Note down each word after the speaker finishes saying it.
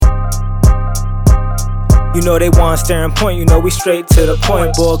You know they want staring point, you know we straight to the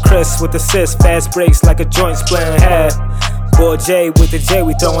point. Boy Chris with assists, fast breaks like a joint split in half. Boy Jay with the J,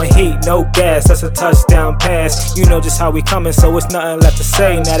 we throwing heat, no gas, that's a touchdown pass. You know just how we coming, so it's nothing left to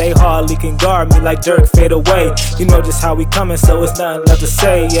say. Now they hardly can guard me like Dirk fade away. You know just how we coming, so it's nothing left to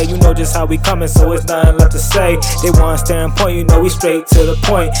say. Yeah, you know just how we coming, so it's nothing left to say. They want staring point, you know we straight to the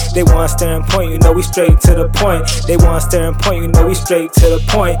point. They want staring point, you know we straight to the point. They want staring point, you know we straight to the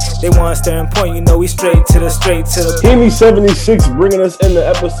point. They want staring point, you know we straight to the Heemy 76 bringing us into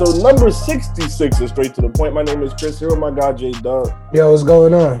episode number 66 of Straight to the Point. My name is Chris here with my guy J Dub. Yo, what's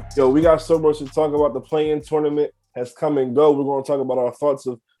going on? Yo, we got so much to talk about. The play-in tournament has come and go. We're going to talk about our thoughts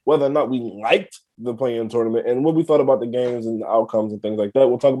of whether or not we liked the play-in tournament and what we thought about the games and the outcomes and things like that.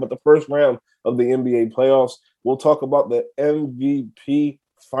 We'll talk about the first round of the NBA playoffs. We'll talk about the MVP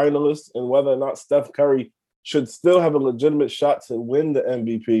finalists and whether or not Steph Curry should still have a legitimate shot to win the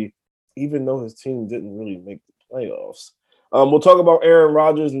MVP, even though his team didn't really make the playoffs. We'll talk about Aaron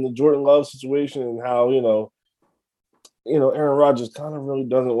Rodgers and the Jordan Love situation and how, you know, Aaron Rodgers kind of really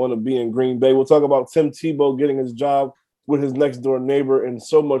doesn't want to be in Green Bay. We'll talk about Tim Tebow getting his job with his next door neighbor and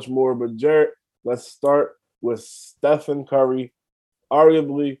so much more. But Jarod, let's start with Stephen Curry,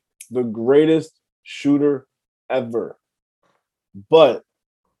 arguably the greatest shooter ever. But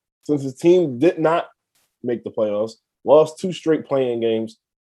since his team did not make the playoffs, lost 2 straight play-in games,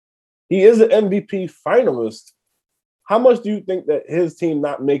 he is an MVP finalist. How much do you think that his team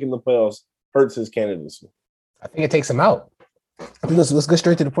not making the playoffs hurts his candidacy? I think it takes him out. Let's go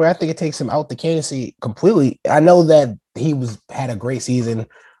straight to the point. I think it takes him out the candidacy completely. I know that he had a great season,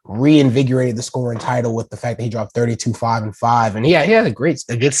 reinvigorated the scoring title with the fact that he dropped 32, 5, and 5. And he had a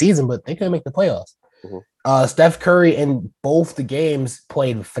good season, but they couldn't make the playoffs. Mm-hmm. Steph Curry in both the games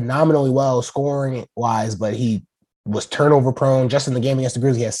played phenomenally well scoring-wise, but he was turnover prone. Just in the game against the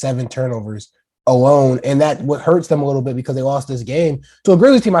Grizzlies, he had 7 turnovers alone. And that what hurts them a little bit because they lost this game to a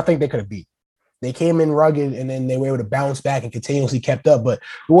Grizzlies team I think they could have beat. They came in rugged and then they were able to bounce back and continuously kept up. But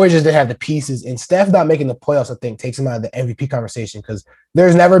the Warriors just didn't have the pieces. And Steph not making the playoffs, I think, takes him out of the MVP conversation because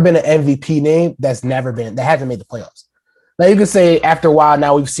there's never been an MVP name that hasn't made the playoffs. Now you could say after a while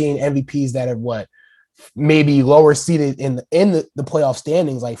now we've seen MVPs that are maybe lower seeded in the playoff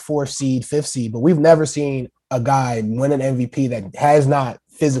standings, like 4th seed, 5th seed, but we've never seen a guy win an MVP that has not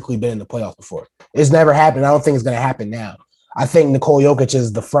physically been in the playoffs before. It's never happened. I don't think it's going to happen now. I think Nikola Jokic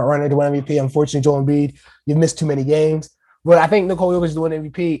is the front runner to win MVP. Unfortunately, Joel Embiid, you've missed too many games. But I think Nikola Jokic is the win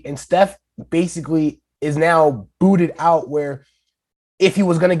MVP, and Steph basically is now booted out where if he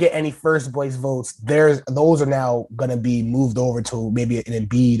was going to get any first place votes, those are now going to be moved over to maybe an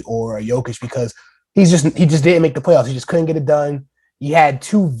Embiid or a Jokic because he just didn't make the playoffs. He just couldn't get it done. He had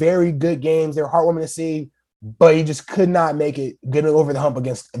 2 very good games. They were heartwarming to see, but he just could not make it, get it over the hump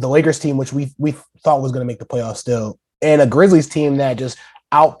against the Lakers team, which we thought was going to make the playoffs still. And a Grizzlies team that just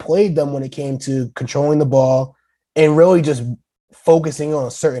outplayed them when it came to controlling the ball and really just focusing on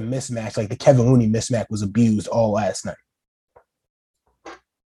a certain mismatch, like the Kevin Looney mismatch was abused all last night.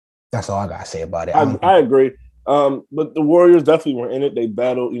 That's all I got to say about it. I agree. But the Warriors definitely were in it. They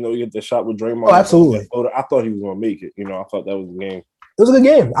battled. You get the shot with Draymond. Oh, absolutely. I thought he was going to make it. I thought that was the game. It was a good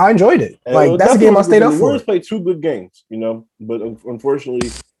game. I enjoyed it. That's a game I stayed up for. The Warriors played 2 good games, but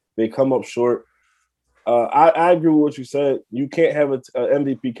unfortunately they come up short. I agree with what you said. You can't have an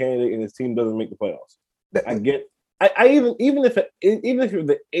MVP candidate and his team doesn't make the playoffs. Even if you're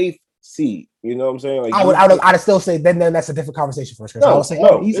the 8th seed, you know what I'm saying? Like I'd still say then that's a different conversation for us. I would say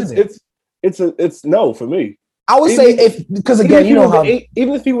it's no for me. I would say because again,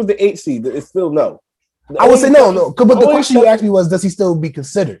 even if he was the 8th seed, it's still no. I would say no. But the question you asked me was, does he still be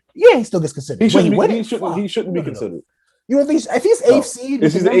considered? Yeah, he still gets considered. He shouldn't be considered. You don't think if he's 8th seed?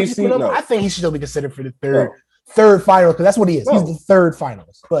 If he's the 8th seed, no. I think he should still be considered for the third final because that's what he is. He's the 3rd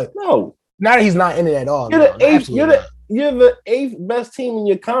finalist. But no, now that he's not in it at all. You're the 8th best team in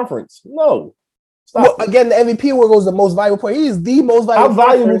your conference. No. Again, the MVP award goes the most valuable player. He is the most valuable. How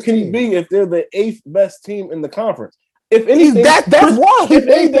valuable can he be if they're the 8th best team in the conference? If anything, that's why.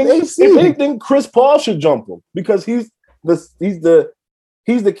 If anything, Chris Paul should jump him because he's the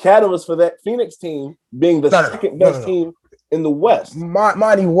catalyst for that Phoenix team being the second best team in the West.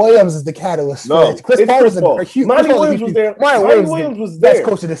 Monty Williams is the catalyst. No, Chris Paul is a huge. Monty Williams was there. Monty Williams was there. Best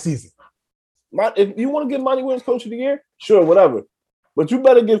coach of the season. If you want to give Monty Williams coach of the year, sure, whatever. But you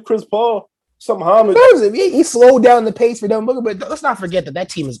better give Chris Paul some homage. He slowed down the pace for Devin Booker, but let's not forget that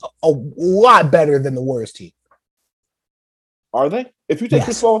team is a lot better than the Warriors team. Are they? If you take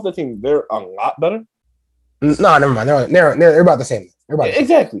Chris Paul off the team, they're a lot better. No, never mind. They're about the same.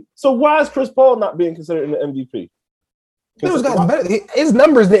 Exactly. So why is Chris Paul not being considered in the MVP? Those guys better. His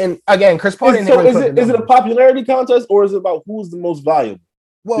numbers didn't. Again, Chris Paul didn't. So is it a popularity contest or is it about who's the most valuable?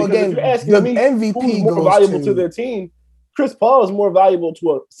 Well, because again, if you're asking the me MVP who's more goes valuable to their team, Chris Paul is more valuable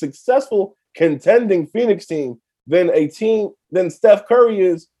to a successful contending Phoenix team than Steph Curry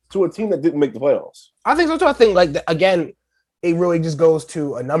is to a team that didn't make the playoffs. I think so too. I think again, it really just goes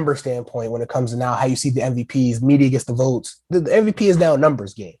to a number standpoint when it comes to now how you see the MVPs. Media gets the votes. The MVP is now a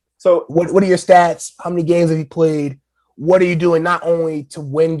numbers game. So what are your stats? How many games have you played? What are you doing not only to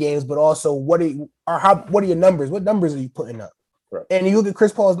win games, but also what are your numbers? What numbers are you putting up? Right. And you look at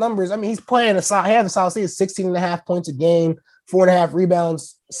Chris Paul's numbers. I mean, he's playing he has a solid season, 16.5 points a game, 4.5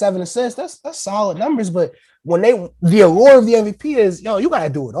 rebounds, 7 assists. That's solid numbers. But when the allure of the MVP is, you got to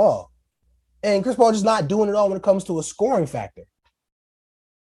do it all. And Chris Paul just not doing it all when it comes to a scoring factor.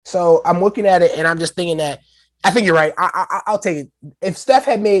 So I'm looking at it and I'm just thinking that I think you're right. I'll take it. If Steph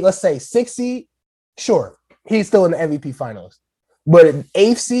had made, let's say, 6 seed, sure, he's still in the MVP finalist. But an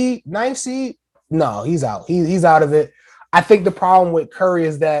 8th seed, 9th seed, no, he's out. He's out of it. I think the problem with Curry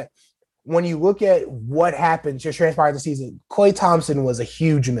is that when you look at what happened just transpired this season, Klay Thompson was a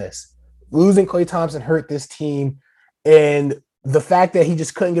huge miss. Losing Klay Thompson hurt this team. And the fact that he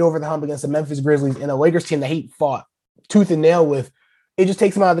just couldn't get over the hump against the Memphis Grizzlies and a Lakers team that he fought tooth and nail with, it just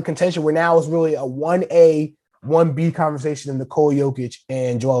takes him out of the contention where now it's really a 1A, 1B conversation in Nikola Jokic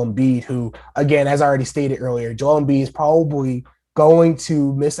and Joel Embiid, who, again, as I already stated earlier, Joel Embiid is probably going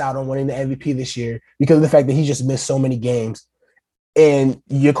to miss out on winning the MVP this year because of the fact that he just missed so many games. And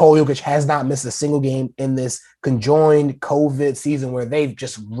Nikola Jokic has not missed a single game in this conjoined COVID season where they've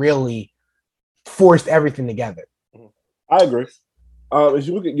just really forced everything together. I agree. As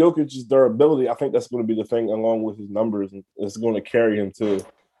you look at Jokic's durability, I think that's going to be the thing along with his numbers, and it's going to carry him to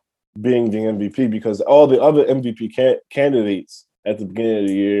being the MVP because all the other MVP candidates at the beginning of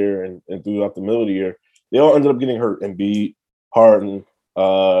the year and throughout the middle of the year, they all ended up getting hurt. Embiid, Harden,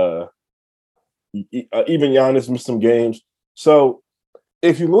 even Giannis missed some games. So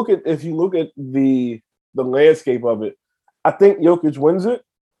if you look at the landscape of it, I think Jokic wins it.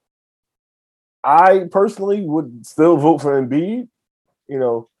 I personally would still vote for Embiid,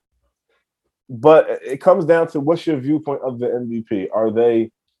 but it comes down to what's your viewpoint of the MVP? Are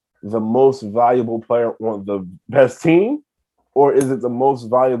they the most valuable player on the best team, or is it the most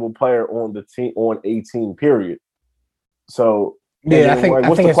valuable player on the team on a team? Period. So yeah, I think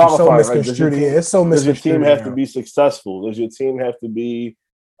it's so misconstrued. It's so misconstrued. Does your team have to be successful? Does your team have to be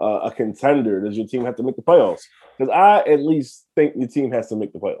a contender? Does your team have to make the playoffs? Because I at least think your team has to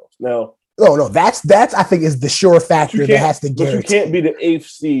make the playoffs. Now, no, that's I think is the sure factor that has to guarantee. But you can't be the 8th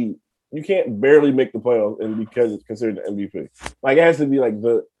seed. You can't barely make the playoffs and because it's considered the MVP. Like it has to be like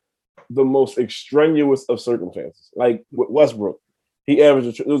the most extraneous of circumstances. Like with Westbrook,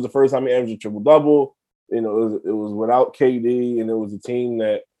 it was the first time he averaged a triple-double. It was without KD, and it was a team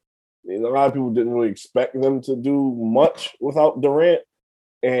that a lot of people didn't really expect them to do much without Durant,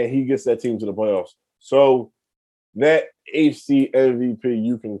 and he gets that team to the playoffs. So that 8th seed MVP,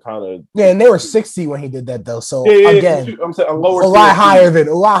 you can kind of and they were 6th seed when he did that though. So again, I'm saying a lot higher than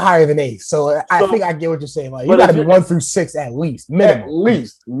 8th. So I think I get what you're saying. Like you got to be 1 through 6 at least,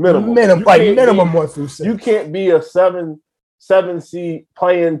 minimum, minimum 1 through 6. You can't be a 7 seed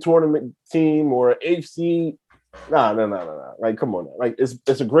playing tournament team or an 8th seed. No. Like, come on now. Like,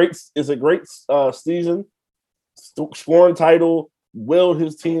 it's a great season. Scoring title, willed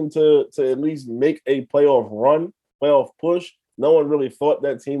his team to at least make a playoff push. No one really thought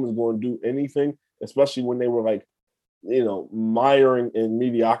that team was going to do anything, especially when they were like, miring in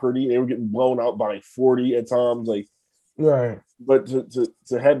mediocrity. They were getting blown out by 40 at times. Like, right. But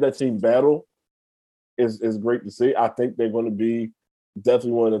to have that team battle is great to see. I think they're going to be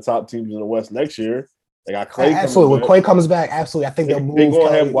definitely one of the top teams in the West next year. They got Klay. Absolutely. When Klay comes back, absolutely. I think they'll move. They're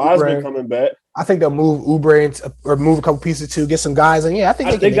going to have Wiseman coming back. I think they'll move Oubre or move a couple pieces to get some guys. And I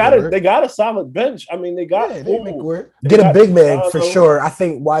think they got a solid bench. I mean, they make it work. Get a big man for sure. I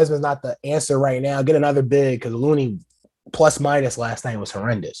think Wiseman's not the answer right now. Get another big because Looney plus minus last night was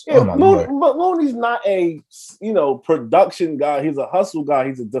horrendous. Yeah, but Looney's not a production guy. He's a hustle guy.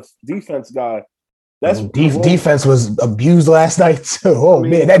 He's a defense guy. That's defense was abused last night too. Oh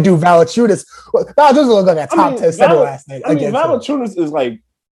man, that dude Valanciunas. Valanciunas looked like a top 10 center last night. Valanciunas is like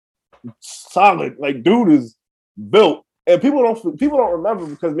solid. Like dude is built, and people don't remember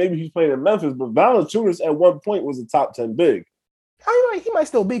because maybe he's playing in Memphis. But Valanciunas at one point was a top 10 big. He might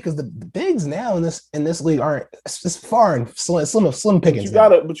still be because the bigs now in this league aren't just far and slim pickings.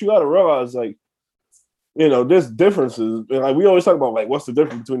 But you gotta realize like. There's differences. Like we always talk about, like what's the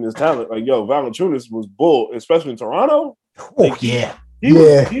difference between this talent? Like, Valanciunas was bull, especially in Toronto. Oh yeah, he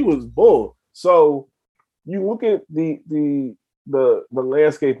was bull. So you look at the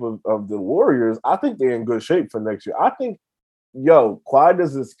landscape of the Warriors, I think they're in good shape for next year. I think, quiet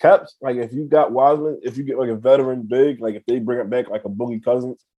is kept. Like if you got Wiseman, if you get like a veteran big, like if they bring it back like a Boogie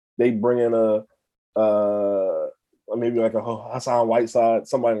Cousins, they bring in maybe like a Hassan Whiteside,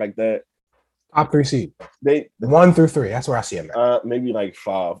 somebody like that. Top 3 seed. They 1 through 3. That's where I see them at. Maybe like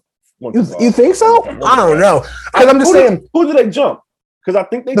 5. You think so? I don't know. Because I'm just saying. Who did they jump? Because I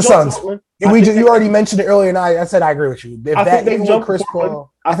think they the jumped Suns. You already mentioned it earlier, and I said I agree with you. If that they jumped Chris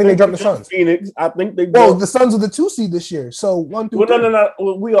Paul, I think they jumped the Suns. Phoenix. I think they. Well, the Suns are the 2 seed this year, so 1 through 3. No.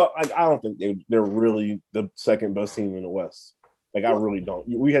 We are. Like, I don't think they're really the second best team in the West. Like I really don't.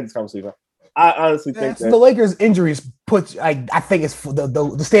 We had this conversation. I honestly think that the Lakers' injuries put. I think it's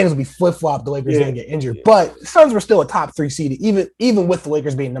the standings will be flip flop. The Lakers didn't get injured, but Suns were still a top 3 seed, even with the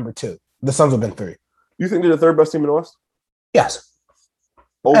Lakers being number 2. The Suns have been 3. You think they're the third best team in the West? Yes.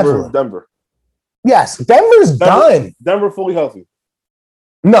 Over Absolutely. Denver. Yes, Denver's done. Denver fully healthy.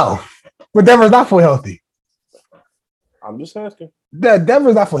 No, but Denver's not fully healthy. I'm just asking.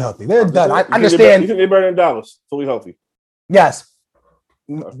 Denver's not fully healthy. They're done. I understand. You think they're better than Dallas? Fully healthy. Yes.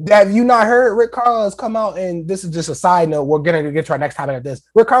 Have you not heard Rick Carlisle come out, and this is just a side note, we're going to get to our next topic at this.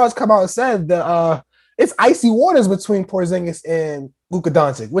 Rick Carlisle come out and said that it's icy waters between Porzingis and Luka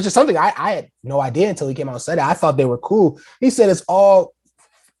Doncic, which is something I had no idea until he came out and said it. I thought they were cool. He said it's all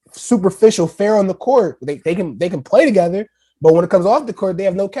superficial, fair on the court. They can play together, but when it comes off the court, they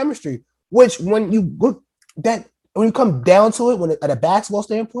have no chemistry. Which when you come down to it, when at a basketball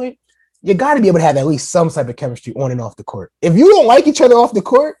standpoint, you got to be able to have at least some type of chemistry on and off the court. If you don't like each other off the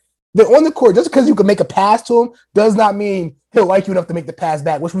court, then on the court, just because you can make a pass to him does not mean he'll like you enough to make the pass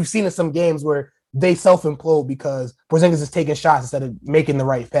back, which we've seen in some games where they self-implode because Porzingis is taking shots instead of making the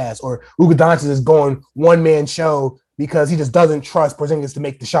right pass, or Luka Doncic is going one-man show because he just doesn't trust Porzingis to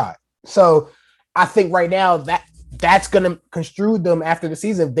make the shot. So I think right now that's going to construe them after the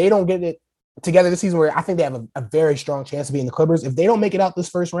season. If they don't get it together this season, where I think they have a very strong chance of beating the Clippers. If they don't make it out this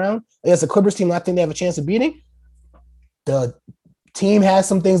first round against the Clippers team, I think they have a chance of beating. The team has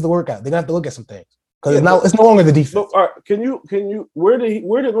some things to work out. They're gonna have to look at some things because it's no longer the defense. Look, all right, can you? Where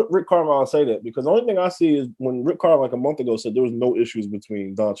did Rick Carlisle say that? Because the only thing I see is when Rick Carlisle like a month ago said there was no issues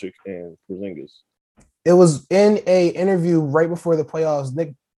between Doncic and Porzingis. It was in a interview right before the playoffs,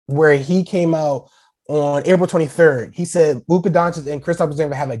 Nick, where he came out on April 23rd. He said Luka Doncic and Kristaps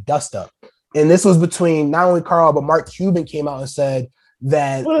Porzingis have a dust up. And this was between not only Carl, but Mark Cuban came out and said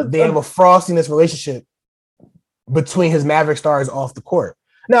that they have a frostiness relationship between his Maverick stars off the court.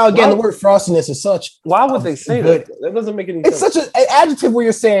 Now, again, the word frostiness is such. Why would they say that? That doesn't make any sense. It's such an adjective where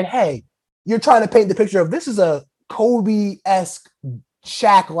you're saying, hey, you're trying to paint the picture of this is a Kobe-esque,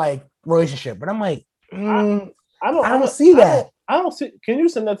 Shaq-like relationship. But I'm like, I don't see that. I don't see. Can you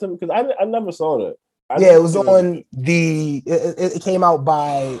send that to me? Because I never saw that. It was on it came out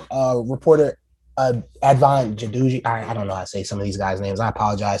by reporter Advan Jaduji. I don't know how to say some of these guys' names. I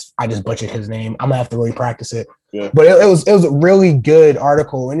apologize. I just butchered his name. I'm gonna have to really practice it. Yeah. But it was a really good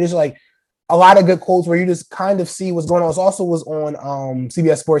article, and it's like a lot of good quotes where you just kind of see what's going on. It also was on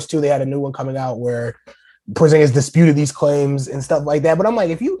CBS Sports too. They had a new one coming out where Porzingis disputed these claims and stuff like that. But I'm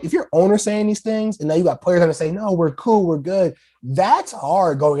like, if your owner's saying these things, and now you got players that say, no, we're cool, we're good. That's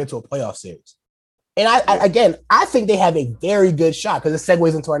hard going into a playoff series. And I think they have a very good shot because it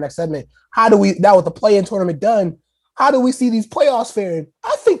segues into our next segment. How do we, now with the play-in tournament done, how do we see these playoffs faring?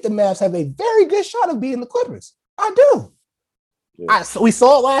 I think the Mavs have a very good shot of beating the Clippers. I do. Yeah. So we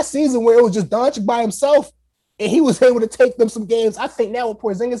saw it last season where it was just Doncic by himself, and he was able to take them some games. I think now with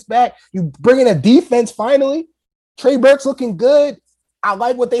Porzingis back, you bring in a defense finally. Trey Burke's looking good. I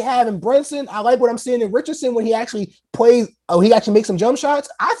like what they have in Brunson. I like what I'm seeing in Richardson when he actually plays. Oh, he actually makes some jump shots.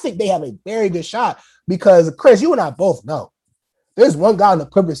 I think they have a very good shot because, Chris, you and I both know there's one guy on the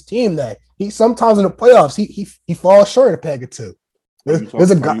Clippers team that he sometimes in the playoffs he falls short a peg or two. There's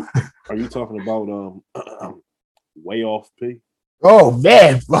a guy. Are you talking about way off P? Oh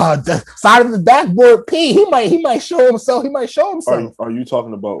man, the side of the backboard P. He might show himself. He might show himself. Are you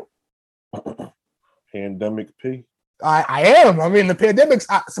talking about pandemic P? I am. I mean, the pandemic's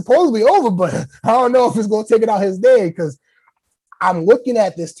supposedly over, but I don't know if it's going to take it out his day because I'm looking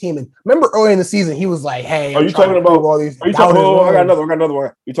at this team. And remember early in the season, he was like, hey, are you talking about all these? Are you talking about? I got another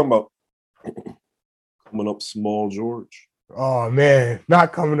one. You talking about coming up small George? Oh, man.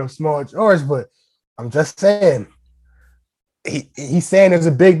 Not coming up small George, but I'm just saying. He's saying there's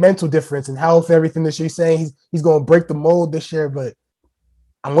a big mental difference in health, everything this year. He's saying he's going to break the mold this year, but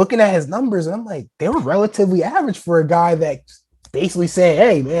I'm looking at his numbers and I'm like, they were relatively average for a guy that's basically saying,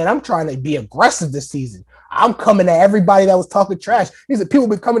 hey, man, I'm trying to be aggressive this season. I'm coming at everybody that was talking trash. He said people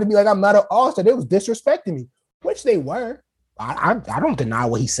been coming to me like I'm not an all-star. They was disrespecting me, which they were. I don't deny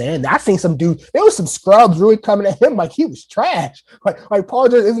what he's saying. I seen some dude. There was some scrubs really coming at him like he was trash. Like Paul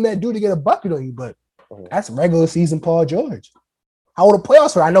George isn't that dude to get a bucket on you, but that's regular season Paul George. How would the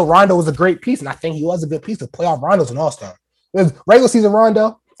playoffs were? I know Rondo was a great piece, and I think he was a good piece. But playoff Rondo's an all-star. There's regular season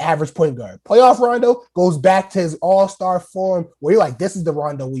Rondo, average point guard. Playoff Rondo goes back to his all-star form where you're like, this is the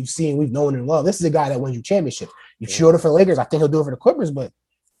Rondo we've seen, we've known and loved. This is the guy that wins you championship. You showed it for the Lakers. I think he'll do it for the Clippers, but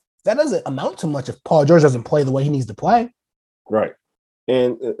that doesn't amount to much if Paul George doesn't play the way he needs to play. Right.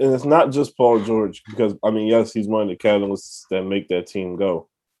 And it's not just Paul George because, I mean, yes, he's one of the catalysts that make that team go.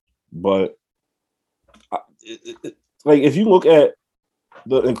 But, like, if you look at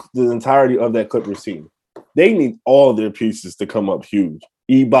the entirety of that Clippers team, they need all their pieces to come up huge.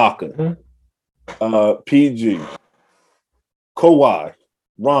 Ibaka, PG, Kawhi,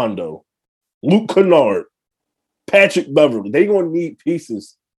 Rondo, Luke Kennard, Patrick Beverly. They're going to need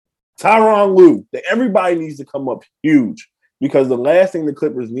pieces. Tyronn Lue. Everybody needs to come up huge because the last thing the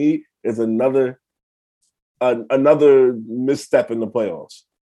Clippers need is another misstep in the playoffs.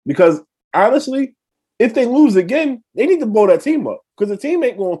 Because, honestly, if they lose again, they need to blow that team up because the team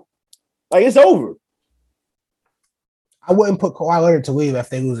ain't going – like, it's over. I wouldn't put Kawhi Leonard to leave if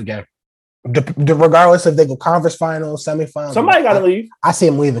they lose again. Regardless if they go conference finals, semifinals. Somebody got to leave. I see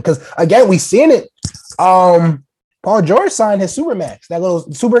him leaving because, again, we've seen it. Paul George signed his Supermax, that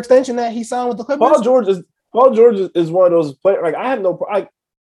little super extension that he signed with the Clippers. Paul George is one of those players. Like, I have no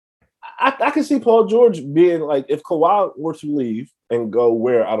 – I can see Paul George being like, if Kawhi were to leave and go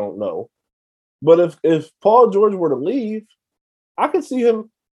where, I don't know. But if Paul George were to leave, I could see him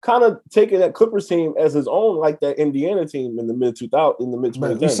kind of taking that Clippers team as his own, like that Indiana team in the mid-2000s, in the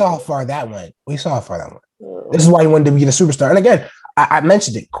mid-2010s. We saw how far that went. This is why he wanted to be the superstar. And again, I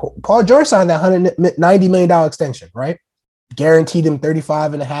mentioned it. Paul George signed that $190 million extension, right? Guaranteed him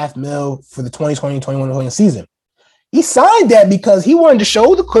 $35.5 million for the 2020-21 season. He signed that because he wanted to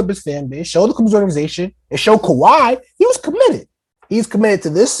show the Clippers fan base, show the Clippers organization, and show Kawhi he was committed. He's committed to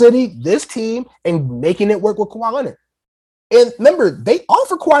this city, this team, and making it work with Kawhi Leonard. And remember, they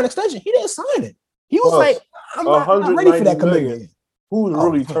offered Kawhi an extension. He didn't sign it. He was like, I'm not ready for that commitment. Who's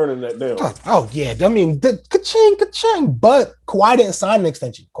really turning that down? Oh, yeah. I mean, ka-ching. But Kawhi didn't sign an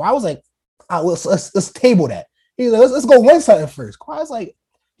extension. Kawhi was like, let's table that. He's like, let's go win something first. Kawhi's like,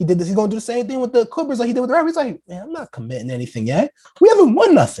 he did this. He's going to do the same thing with the Clippers like he did with the Raptors. He's like, man, I'm not committing anything yet. We haven't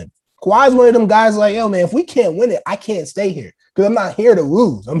won nothing. Kawhi's one of them guys like, yo, man, if we can't win it, I can't stay here. Because I'm not here to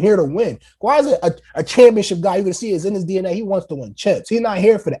lose. I'm here to win. Kawhi's a championship guy. You can see it's in his DNA. He wants to win chips. He's not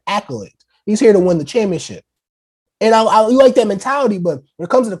here for the accolades. He's here to win the championship. And I like that mentality. But when it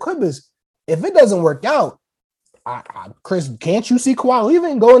comes to the Clippers, if it doesn't work out, Chris, can't you see Kawhi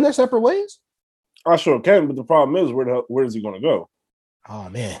leaving and going their separate ways? I sure can. But the problem is, where is he going to go? Oh,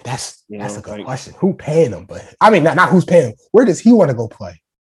 man, that's a good question. Who paying him? But I mean, not who's paying him. Where does he want to go play?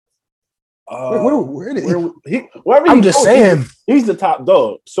 I'm just saying he's the top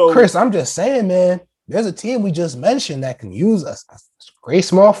dog. So Chris, I'm just saying, man, there's a team we just mentioned that can use a great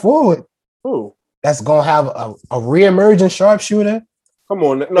small forward. Who? That's gonna have a re-emerging sharpshooter. Come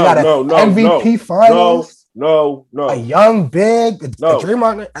on, no, MVP finals. No. A young big,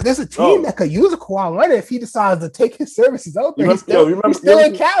 Draymond. There's a team that could use a Kawhi Leonard if he decides to take his services out there. He's still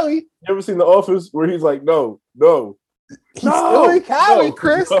in Cali. You ever seen The Office where he's like, no. He's still in Cali,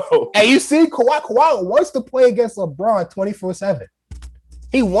 Chris. And you see Kawhi wants to play against LeBron 24/7.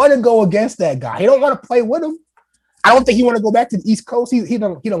 He want to go against that guy. He don't want to play with him. I don't think he want to go back to the East Coast. He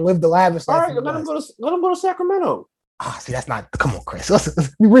don't live the lavish life. All right, let him go to Sacramento. See, that's not. Come on, Chris.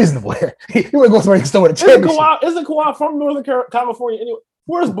 Let's be reasonable here. He want to go somewhere still with a championship. Isn't Kawhi from Northern California anyway?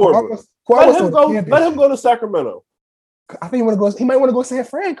 Where's Borba? Let him go to Sacramento. I think he might want to go to San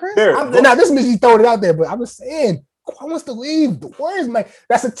Fran, Chris. Now this means he's throwing it out there, but I'm just saying. Kawhi wants to leave. The Warriors, man.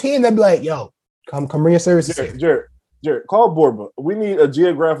 That's a team that be like, yo, come bring your services. Jared, call Borba. We need a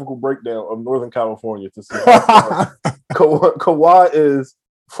geographical breakdown of Northern California to see. Kawhi is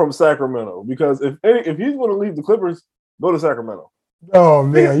from Sacramento because if he's going to leave the Clippers, go to Sacramento. Oh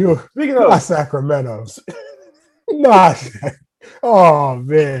man, speaking of not Sacramento, not. Oh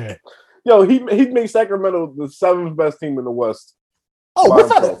man, yo, he made Sacramento the 7th best team in the West.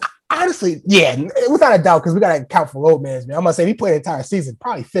 Oh, honestly, yeah, without a doubt, because we got to account for load management. I'm going to say he played the entire season,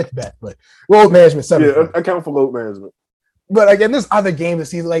 probably 5th best, but load management 7th. Yeah, account for load management. But again, there's other games this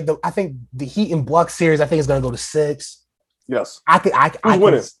season. Like I think the Heat and Bucks series, I think is going to go to 6. Yes. Who's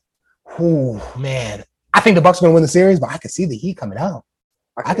winning? Oh man, I think the Bucks are going to win the series, but I can see the Heat coming out.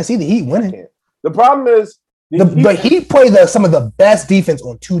 I can see the Heat winning. The problem is The Heat play some of the best defense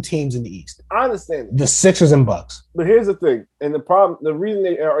on two teams in the East. I understand the Sixers and Bucks. But here's the thing, and the reason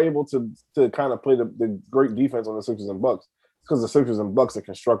they are able to kind of play the great defense on the Sixers and Bucks is because the Sixers and Bucks are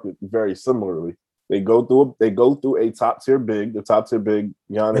constructed very similarly. They go through a top tier big,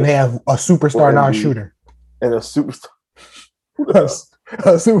 Giannis, and they have a superstar non-shooter and a superstar.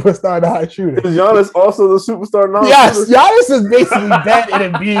 A superstar non-shooter. Is Giannis also the superstar non-shooter? Yes, Giannis is basically Ben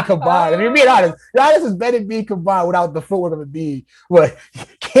and Embiid combined. If you're being honest, Giannis is Ben and Embiid combined without the footwork of Embiid. But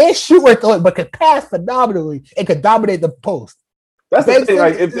can't shoot or throw it, but can pass phenomenally and can dominate the post. That's the thing.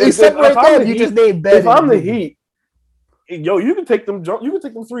 Like if I'm the Heat, yo, you can take them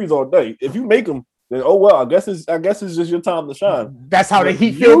threes all day. If you make them, then I guess it's just your time to shine. That's how the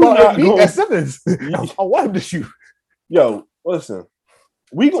Heat feel about Embiid and Simmons. I want him to shoot. Yo, listen.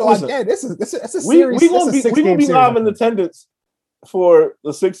 We gonna be live in attendance for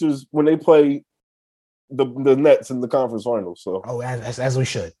the Sixers when they play the Nets in the conference finals. So as we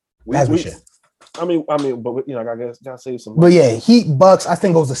should, we should. I mean, but I gotta say some. But yeah, Heat Bucks. I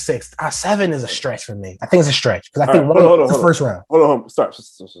think goes to 6. 7 is a stretch for me. I think it's a stretch because I think first round. Hold on. Stop.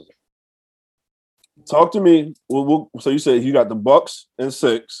 Talk to me. So you said you got the Bucks in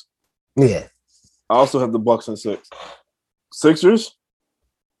 6. Yeah. I also have the Bucks in 6. Sixers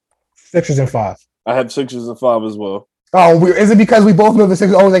in 5. I have Sixers in 5 as well. Oh, is it because we both know the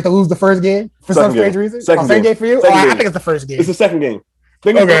Sixers always like to lose the first game for some strange reason? Second game for you? I think it's the first game. It's the second game.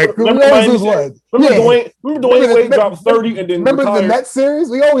 Okay, remember Dwayne Wade dropped 30 and then remember retired. The Nets series?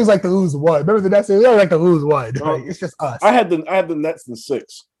 We always like to lose one. Remember the Nets series? We always like to lose one. It's just us. I had the Nets in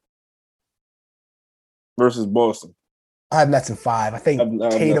 6 versus Boston. I have Nets in 5. I think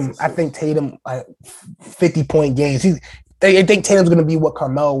Tatum 50-point games. I think Tatum's going to be what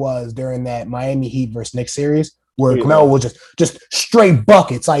Carmelo was during that Miami Heat versus Knicks series, where Carmelo was just straight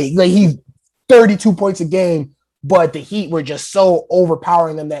buckets. Like he's 32 points a game, but the Heat were just so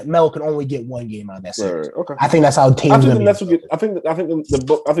overpowering them that Melo could only get one game out of that series. Right. Okay. I think that's how Tatum's going to be. I think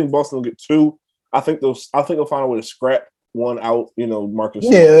Boston will get 2. I think they'll find a way to scrap one out. Marcus.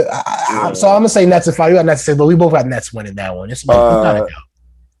 Yeah. So I'm gonna say Nets in 5. You got Nets in 6, but we both got Nets winning that one. It's I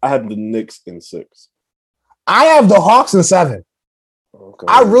have the Knicks in 6. I have the Hawks in 7. Okay.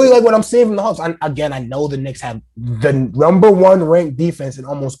 I really like what I'm seeing from the Hawks. I know the Knicks have the number 1 ranked defense in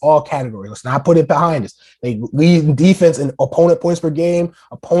almost all categories. Let's not put it behind us. They lead in defense in opponent points per game,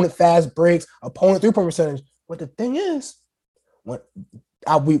 opponent fast breaks, opponent 3-point percentage. But the thing is, we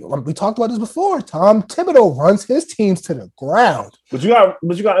talked about this before. Tom Thibodeau runs his teams to the ground. But you got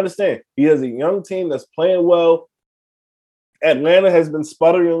to understand, he has a young team that's playing well. Atlanta has been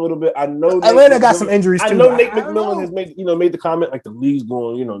sputtering a little bit. I know Atlanta got some injuries too. I know Nate McMillan has made the comment like the league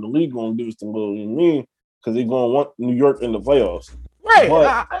going to do this little because they're going to want New York in the playoffs. Right.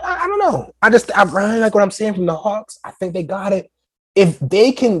 But, I don't know. I really like what I'm seeing from the Hawks. I think they got it. If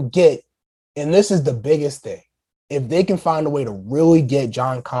they can get, and this is the biggest thing, if they can find a way to really get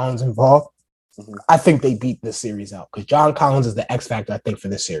John Collins involved, I think they beat this series out because John Collins is the X factor, I think, for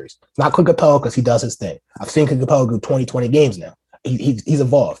this series. It's not Clint Capella because he does his thing. I've seen Clint Capella do 20 games now. He's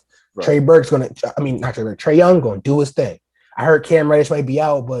evolved. Right. Trae Young going to do his thing. I heard Cam Reddish might be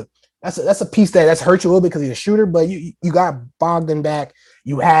out, but that's a piece that's hurt you a little bit because he's a shooter, but you got Bogdan back.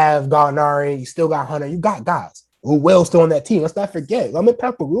 You have Gallinari. You still got Hunter. You got guys. Will's still on that team. Let's not forget. Lemon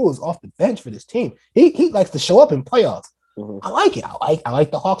Pepper Will is off the bench for this team. He likes to show up in playoffs. Mm-hmm. I like it. I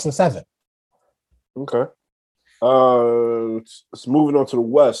like the Hawks in 7. Okay. Moving on to the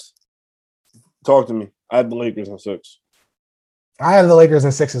West. Talk to me. I have the Lakers in 6. I have the Lakers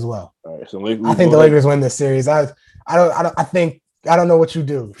in 6 as well. All right, so I think the Lakers win this series. I don't know what you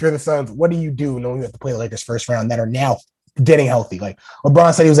do. If you're the Suns, what do you do knowing you have to play the Lakers first round that are now getting healthy? Like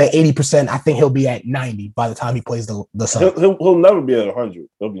LeBron said he was at 80%. I think he'll be at 90 by the time he plays the Suns. He'll never be at 100.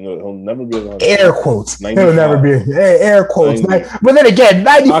 He'll never be at 100. Air quotes. 95. He'll never be air quotes. But then again,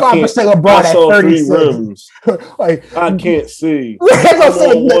 95% LeBron at 36. Like I can't see.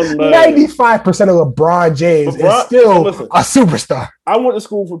 95% of LeBron James is still a superstar. I went to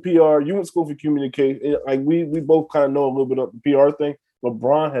school for PR. You went to school for communication. Like we both kind of know a little bit of the PR thing.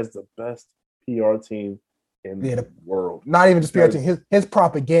 LeBron has the best PR team in the world. Not even just PR team. His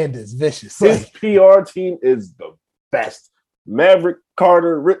propaganda is vicious. His PR team is the best. Maverick,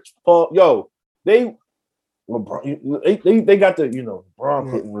 Carter, Rich Paul. Yo, they got the, LeBron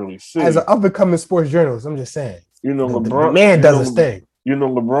couldn't really see. As an up-and-coming sports journalist, I'm just saying. LeBron. The man does his thing.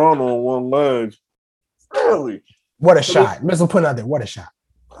 LeBron on one leg. Really? What a shot. Miss putting out there. What a shot.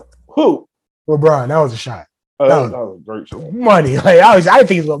 Who? LeBron. That was a shot. That was a great shot. Money. Like I didn't think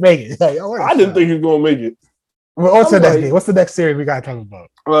he was gonna make it. Like, I didn't think he was gonna make it. What's the next game? What's the next series we got to talk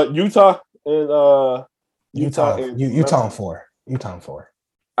about? Utah and Utah Utah in 4. Utah in 4.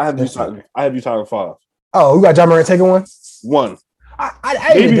 I have Utah in 5. Oh, we got John Morant taking 1? 1.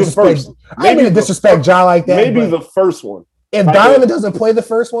 I maybe the first. I didn't even disrespect John like that. Maybe the first one. If Donovan doesn't play the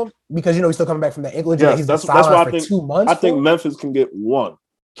first one, because he's still coming back from the ankle injury, he's that's why I think 2 months. I think Memphis can get 1.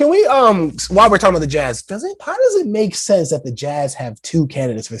 Can we while we're talking about the Jazz, how does it make sense that the Jazz have 2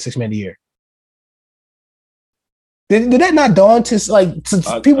 candidates for the 6 man of the year? Did that not dawn to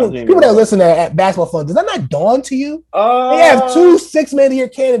people that listen at Basketball Fun? Does that not dawn to you? They have 2 6 man of the year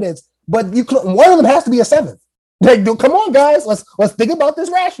candidates, but one of them has to be a 7th. Like, come on, guys, let's think about this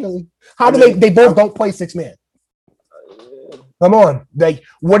rationally. How do they both don't play 6 man? Come on, like,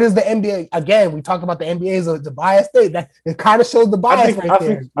 what is the NBA? Again, we talked about the NBA as the bias thing. That it kind of shows the bias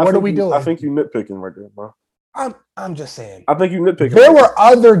there. What are we doing? I think you nitpicking right there, bro. I'm just saying. I think you nitpicking. There were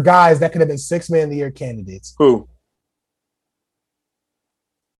other guys that could have been 6 man of the year candidates. Who?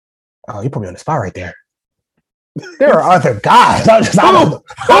 Oh, you put me on the spot right there. There are other guys. I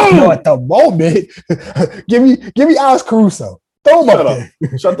don't know at the moment. give me Alex Caruso. Throw him up there.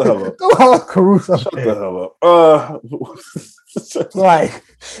 Shut the hell up. Throw Alex Caruso. Shut the hell up. Like,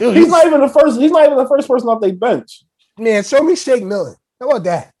 he's not even the first. He's not even the first person off their bench. Man, show me Shake Milton. How about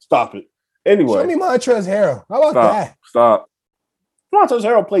that? Stop it. Anyway, show me Montrezl Harrell. How about that? Stop. Montrezl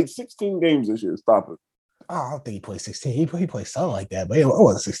Harrell played 16 games this year. Stop it. Oh, I don't think he played 16. He played something like that, but it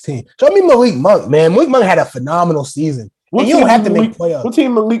wasn't 16. Show me Malik Monk, man. Malik Monk had a phenomenal season. And you don't have to make playoffs. What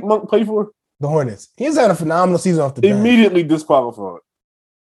team Malik Monk play for? The Hornets. He's had a phenomenal season off the bench. Immediately disqualified.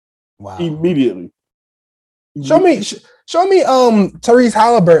 Wow. Immediately. Show me Tyrese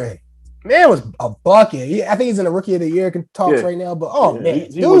Halliburton. Man was a bucket. I think he's in the Rookie of the Year talks right now. But man,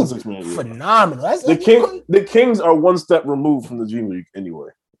 dude, phenomenal. The Kings are one step removed from the G League anyway.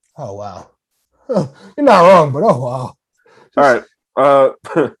 Oh wow. You're not wrong, but oh wow. All right.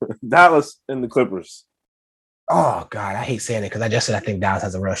 Dallas and the Clippers. Oh God, I hate saying it because I just said I think Dallas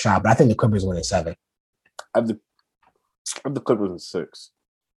has a real shot, but I think the Clippers win in 7. I have the Clippers in 6.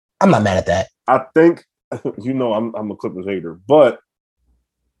 I'm not mad at that. I think I'm a Clippers hater, but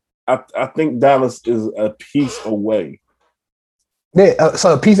I think Dallas is a piece away. Yeah,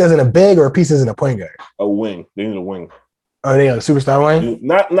 so a piece isn't a big or a piece isn't a point guard? A wing. They need a wing. Oh, they need a superstar wing?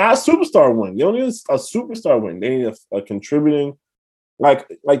 Not a superstar wing. They don't need a superstar wing. They need a contributing, like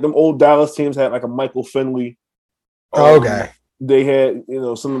them old Dallas teams had like a Michael Finley. Okay. They had,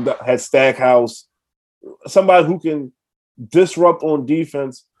 some that had Stackhouse, somebody who can disrupt on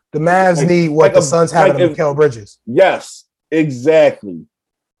defense. The Mavs need what the Suns have in Mikal Bridges. Yes, exactly.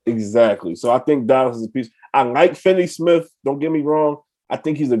 So I think Dallas is a piece. I like Finney Smith. Don't get me wrong. I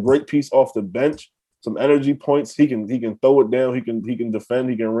think he's a great piece off the bench. Some energy points. He can throw it down. He can defend.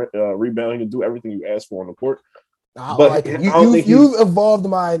 He can rebound. He can do everything you ask for on the court. But you've evolved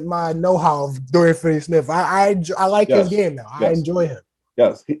my know-how of Dorian Finney-Smith. I like his game now. I enjoy him.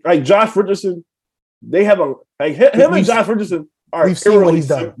 Yes, like Josh Richardson. They have him and Josh Richardson. We've seen what he's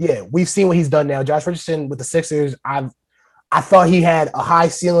done. Yeah, we've seen what he's done now. Josh Richardson with the Sixers. I thought he had a high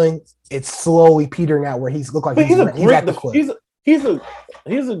ceiling. It's slowly petering out where he's looked like he's at the cliff.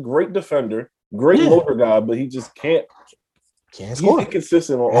 He's a great defender, great loader guy, but he just can't score. He's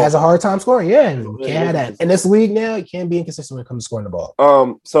inconsistent. Has a hard time scoring. Yeah, can't have that in this league now. He can't be inconsistent when it comes to scoring the ball.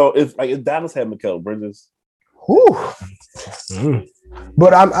 So if Dallas had Mikal Bridges,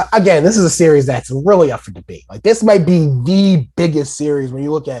 But again, this is a series that's really up for debate. Like this might be the biggest series when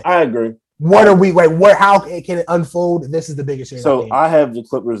you look at. I agree. How can it unfold? This is the biggest series. So I have the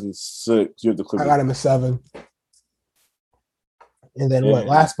Clippers in 6. You have the Clippers. I got them in 7. And then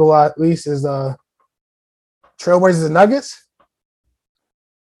last but not least is Trailblazers and Nuggets.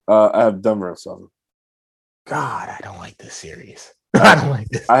 I have Denver in 7. God, I don't like this series. I don't like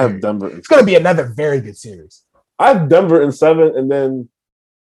this. I have Denver. It's going to be another very good series. I have Denver in 7, and then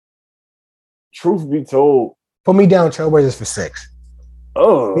truth be told, put me down Trailblazers for 6.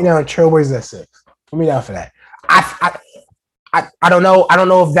 Oh, put me down Trailblazers at 6. Put me down for that. I don't know. I don't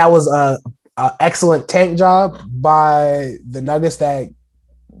know if that was a excellent tank job by the Nuggets. That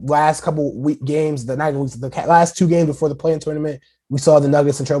last couple games, the last 2 games before the play-in tournament, we saw the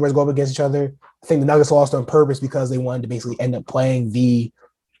Nuggets and Trailblazers go up against each other. I think the Nuggets lost on purpose because they wanted to basically end up playing the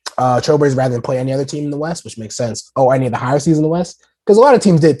Trailblazers rather than play any other team in the West, which makes sense. Oh, any of the higher seeds in the West, because a lot of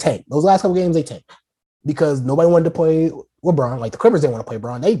teams did tank. Those last couple games they tanked because nobody wanted to play LeBron. Like the Clippers didn't want to play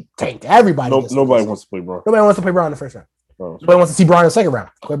LeBron. They tanked everybody. Nobody wants to play LeBron. Nobody wants to play LeBron in the first round. Oh, nobody wants to see LeBron in the second round.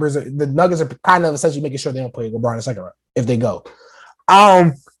 The Nuggets are kind of essentially making sure they don't play LeBron in the second round if they go.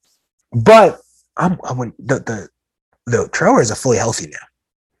 But the Trailblazers are fully healthy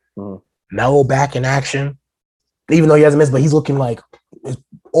now. Melo back in action, even though he hasn't missed, but he's looking like a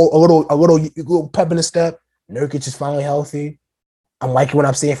little pep in the step. Nurkic is finally healthy. I'm liking what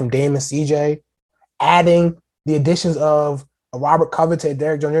I'm seeing from Dame and CJ. Adding the additions of a Robert Covington and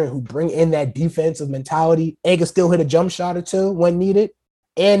Derek Jones Jr., who bring in that defensive mentality and can still hit a jump shot or two when needed.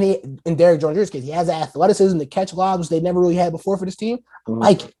 And in Derek Jones Jr.'s case, he has the athleticism to catch lobs, which they never really had before for this team. I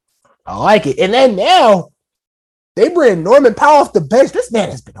like it. And then now they bring Norman Powell off the bench. This man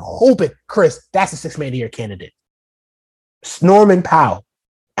has been hoping. Chris, that's a 6 man of the year candidate. Norman Powell.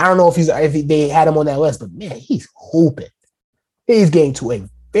 I don't know if they had him on that list, but man, he's hoping. He's getting to a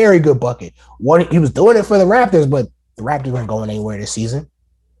very good bucket. He was doing it for the Raptors, but the Raptors weren't going anywhere this season.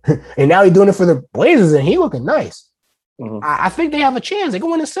 And now he's doing it for the Blazers, and he looking nice. Mm-hmm. I think they have a chance. They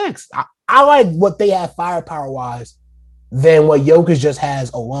go in 6. I like what they have firepower-wise than what Jokic just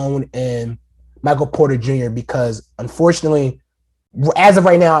has alone and Michael Porter Jr. because, unfortunately, as of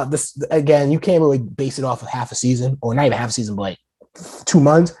right now, this again, you can't really base it off of half a season, or not even half a season, but like 2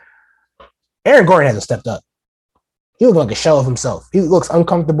 months. Aaron Gordon hasn't stepped up. He looks like a shell of himself. He looks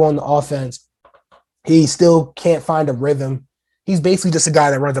uncomfortable on the offense. He still can't find a rhythm. He's basically just a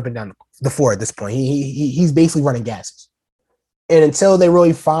guy that runs up and down the floor at this point. He's basically running gases. And until they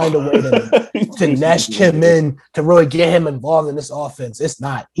really find a way to nest him in, to really get him involved in this offense,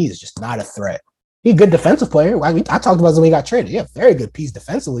 he's just not a threat. He's a good defensive player. I talked about this when he got traded. Yeah, very good piece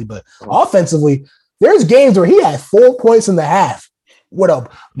defensively, but offensively, there's games where he had 4 points in the half with a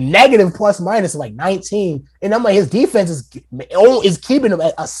negative plus minus of like 19. And I'm like, his defense is keeping him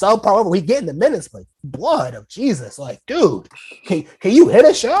at a subpar level. He's getting the minutes, like, blood of Jesus. Like, dude, can you hit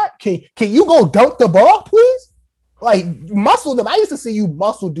a shot? Can you go dunk the ball, please? Like, muscle them. I used to see you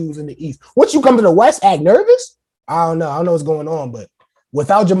muscle dudes in the East. Once you come to the West, act nervous? I don't know what's going on, but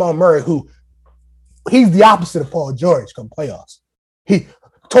without Jamal Murray, who he's the opposite of Paul George come playoffs. He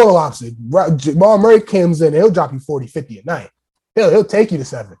total opposite. Jamal Murray comes in, he'll drop you 40, 50 a night. He'll take you to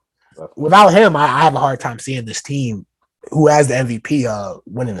 7. Without him, I have a hard time seeing this team who has the MVP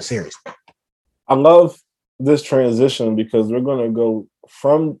winning the series. I love this transition because we're going to go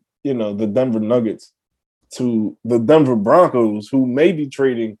from, the Denver Nuggets to the Denver Broncos, who may be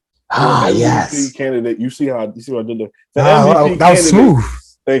trading MVP yes. candidate. You see how I did that? The MVP that was smooth.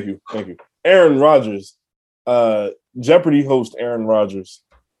 Thank you. Aaron Rodgers, Jeopardy host Aaron Rodgers,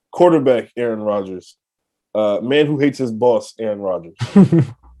 quarterback Aaron Rodgers, man who hates his boss Aaron Rodgers,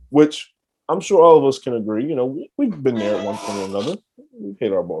 which I'm sure all of us can agree. We've been there at one point or another. We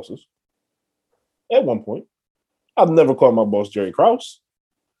hate our bosses. At one point, I've never called my boss Jerry Krause.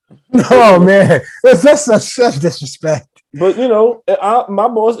 Oh man, that's such disrespect. But my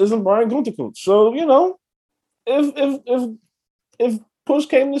boss isn't Brian Gutekunst. So if push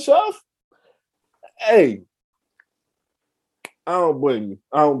came to shove, hey, I don't blame you.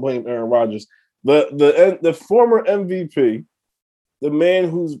 I don't blame Aaron Rodgers. The former MVP, the man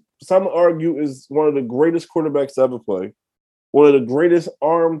who's some argue is one of the greatest quarterbacks to ever play, one of the greatest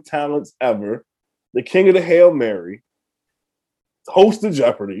arm talents ever, the king of the Hail Mary, host of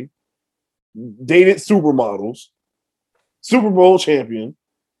Jeopardy, dated supermodels, Super Bowl champion.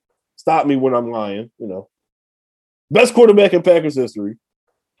 Stop me when I'm lying, Best quarterback in Packers history.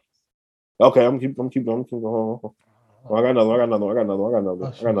 Okay, I'm keep going. Oh, I got another one.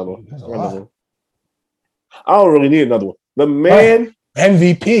 I don't really need another one. The man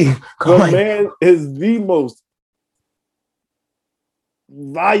MVP. Man is the most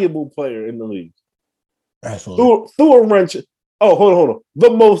valuable player in the league. Absolutely. Threw a wrench. Oh, hold on. The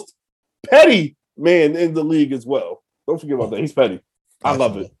most petty man in the league as well. Don't forget about that. He's petty. I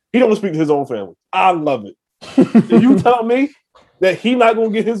love it. He don't speak to his own family. I love it. If you tell me that he not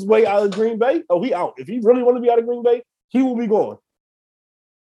going to get his way out of Green Bay, he out. If he really want to be out of Green Bay, he will be gone.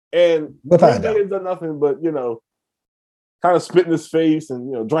 And Green Bay has done nothing but, kind of spit in his face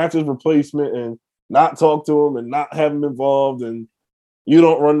and, draft his replacement and not talk to him and not have him involved and you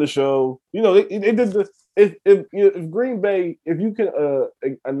don't run the show. They did this. If Green Bay, if you can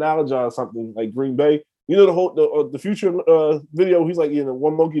analogize something like Green Bay, the future video, he's like,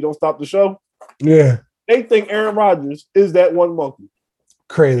 one monkey don't stop the show. Yeah. They think Aaron Rodgers is that one monkey.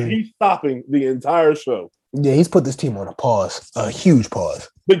 Crazy. He's stopping the entire show. Yeah, he's put this team on a pause, a huge pause.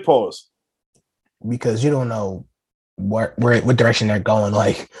 Big pause. Because you don't know what direction they're going.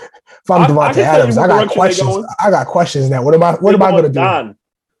 Like, if I'm Devontae Adams, I got questions. I got questions now. What am I going to do?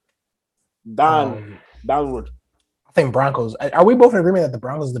 Downward. I think Broncos. Are we both in agreement that the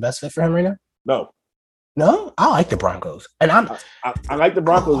Broncos is the best fit for him right now? No, I like the Broncos, and I like the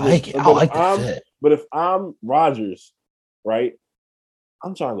Broncos. I like the fit. But if I'm Rodgers, right,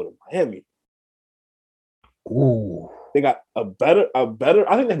 I'm trying to go to Miami. Ooh, they got a better. I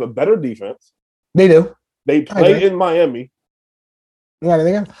think they have a better defense. They do. They play in Miami.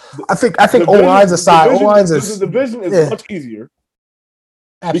 Yeah, I think O line's aside. O line's is the division is much easier.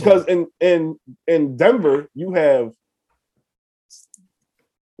 Absolutely. Because in Denver you have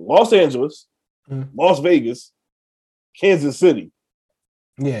Los Angeles, Las Vegas, Kansas City.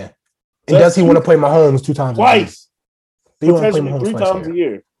 Yeah. And does he want to play Mahomes 2 times? Twice. Potentially 3 times a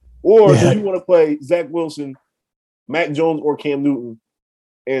year. Or do you want to play Zach Wilson, Mac Jones, or Cam Newton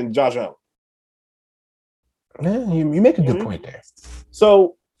and Josh Allen? Yeah, you make a good point there.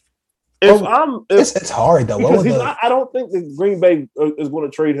 So it's hard though. I don't think that Green Bay is going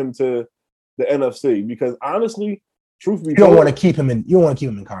to trade him to the NFC because honestly, truth be told, you don't want to keep him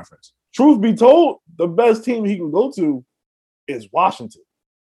in conference. Truth be told, the best team he can go to is Washington.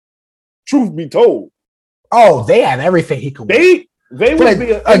 Truth be told. Oh, they have everything he could win. They would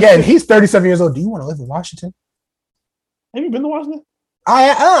be again. He's 37 years old. Do you want to live in Washington? Have you been to Washington?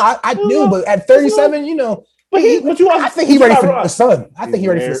 I do, but at 37, I think he's ready for the sun. I think he's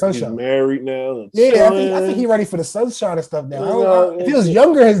ready for the sunshine. He's married now. Yeah, I think he's ready for the sunshine and stuff now. If he was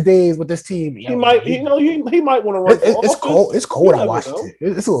younger his days with this team, he might want to run. It's cold. It's cold out Washington.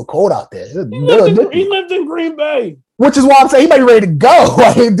 It's a little cold out there. He lived in Green Bay. Which is why I'm saying he might be ready to go.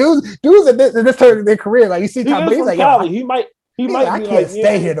 Like dudes at this turn of their career, like you see Tom Brady's like, he might. I can't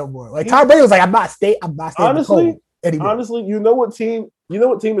stay here no more. Like Tom Brady was like, I'm not staying. Honestly, you know what team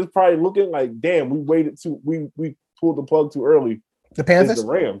is probably looking like? Damn, we waited we pulled the plug too early. The Panthers, the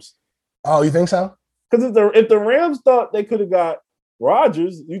Rams. Oh, you think so? Because if the Rams thought they could have got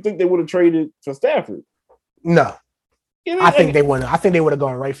Rodgers, you think they would have traded for Stafford? No. I think they wouldn't. I think they would have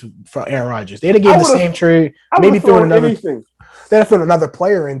gone right for Aaron Rodgers. They'd have given the same trade. Maybe throw another. They'd have thrown another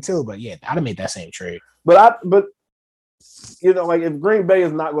player in too. But yeah, I'd have made that same trade. But like if Green Bay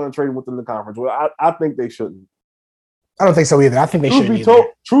is not going to trade within the conference, well, I think they shouldn't. I don't think so either. I think they shouldn't.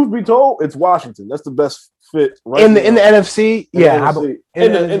 Truth be told, it's Washington. That's the best fit right in the NFC.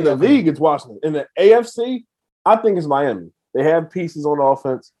 In the league, it's Washington. In the AFC, I think it's Miami. They have pieces on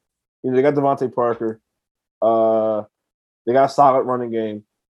offense. They got Devontae Parker. They got a solid running game.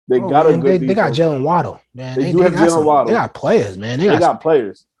 They got Jalen Waddle, man. They have Jalen Waddle. They got players, man. They got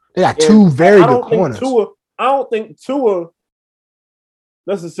players. They got 2 very good corners. I don't think Tua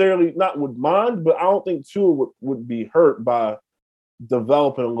necessarily not would mind, but I don't think Tua would be hurt by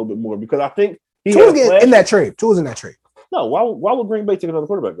developing a little bit more because I think Tua's in that trade. Tua's in that trade. No, why would Green Bay take another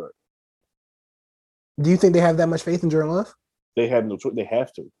quarterback guard? Do you think they have that much faith in Jordan Love? They have no choice. They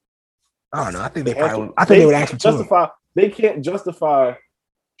have to. I don't know. I think they would actually justify. They can't justify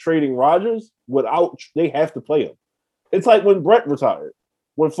trading Rodgers without. They have to play him. It's like when Brett retired.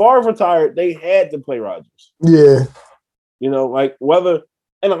 When Favre retired, they had to play Rodgers. Yeah. Like whether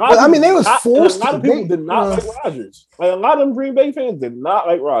and a lot. They was forced. A lot of people did not like Rodgers. Like a lot of them Green Bay fans did not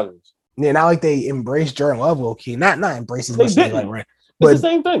like Rodgers. Yeah, not like they embraced Jordan Love low key. Not embracing. They didn't. Like, but it's the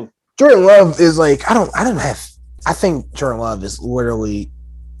same thing. Jordan Love is like I think Jordan Love is literally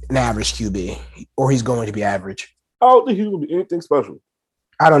an average QB, or he's going to be average. I don't think he's going to be anything special.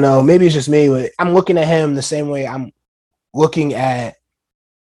 I don't know. Maybe it's just me, but I'm looking at him the same way I'm looking at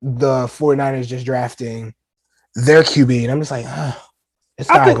the 49ers just drafting their QB, and I'm just like, I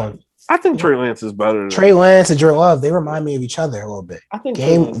think Trey Lance is better. Trey Lance and Jordan Love, they remind me of each other a little bit. I think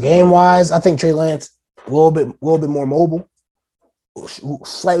game wise, I think Trey Lance a little bit more mobile,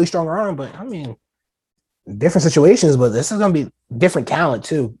 slightly stronger arm, but different situations. But this is going to be different talent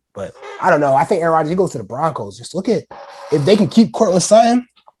too. But I don't know. I think Aaron Rodgers, he goes to the Broncos. Just look at if they can keep Cortland Sutton.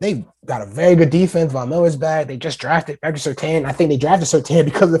 They got a very good defense. Von Miller's back. They just drafted Patrick Surtain. I think they drafted Surtain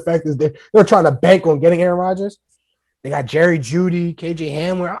because of the fact that they're trying to bank on getting Aaron Rodgers. They got Jerry Jeudy, KJ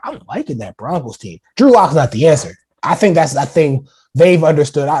Hamler. I'm liking that Broncos team. Drew Lock's not the answer. I think that's the thing they've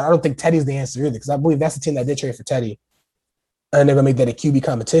understood. I don't think Teddy's the answer either because I believe that's the team that did trade for Teddy. And they're going to make that a QB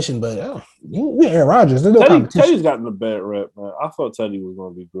competition. But, Aaron Rodgers. There's no competition. Teddy's gotten a bad rep, man. I thought Teddy was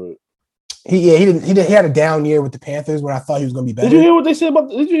going to be good. He had a down year with the Panthers when I thought he was going to be better. Did you hear what they said about?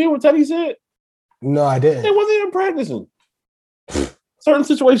 Did you hear what Teddy said? No, I didn't. They wasn't even practicing. Certain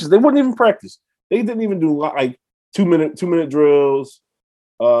situations they wouldn't even practice. They didn't even do like 2-minute drills,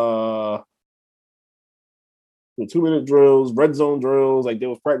 2-minute drills, red zone drills. Like they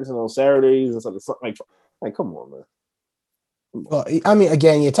was practicing on Saturdays and stuff. Like come on, man. Well,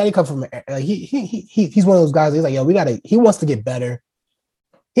 again, Teddy comes from he's one of those guys. He's like, he wants to get better.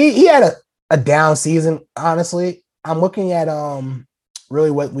 He had a down season, honestly. I'm looking at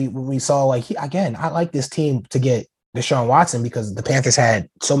really what we saw. Like I like this team to get Deshaun Watson because the Panthers had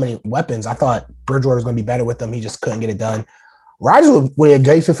so many weapons. I thought Bridgewater was going to be better with them. He just couldn't get it done. Rodgers would be a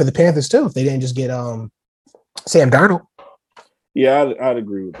great fit for the Panthers too if they didn't just get Sam Darnold. Yeah, I'd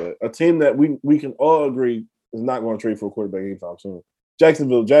agree with that. A team that we can all agree is not going to trade for a quarterback anytime soon.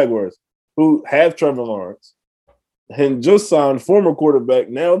 Jacksonville Jaguars, who have Trevor Lawrence, and just signed former quarterback,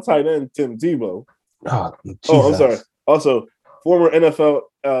 now tight end Tim Tebow. Oh, I'm sorry. Also, former NFL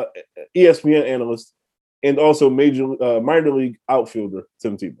ESPN analyst and also minor league outfielder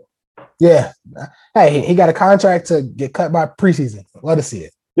Tim Tebow. Yeah. Hey, he got a contract to get cut by preseason. Let us see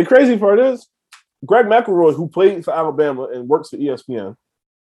it. The crazy part is Greg McElroy, who played for Alabama and works for ESPN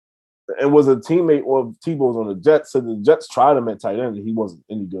and was a teammate of Tebow's on the Jets, said the Jets tried him at tight end and he wasn't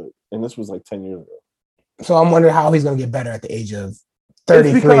any good. And this was like 10 years ago. So I'm wondering how he's going to get better at the age of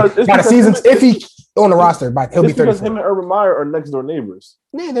 33. It's By the seasons, if he on the roster, but he'll be 34. Because him and Urban Meyer are next door neighbors.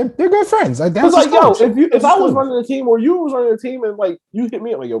 Yeah, they're good friends. Like that's like, yo, if I was running a team or you was running a team and like you hit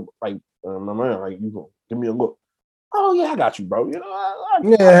me up like, yo, like my man, like you gonna give me a look. Oh yeah, I got you, bro. You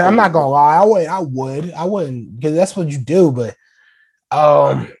know, I'm not gonna lie. I wouldn't because that's what you do. But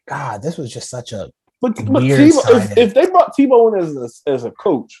God, this was just such a weird Tebow, if they brought Tebow in as a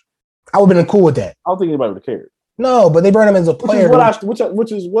coach, I would have been cool with that. I don't think anybody would have cared. No, but they brought him as a player,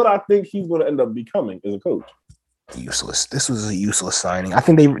 which is what I think he's going to end up becoming as a coach. Useless. This was a useless signing. I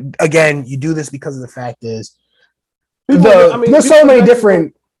think you do this because of the fact is there's so many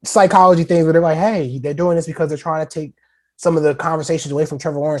different psychology things where they're like, hey, they're doing this because they're trying to take some of the conversations away from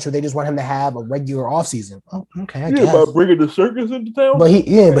Trevor Lawrence, where they just want him to have a regular offseason. Oh, okay, I guess. About bringing the circus into town. But he's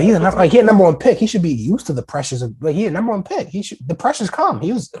a number one pick. He should be used to the pressures of. But he's a number one pick. The pressures come.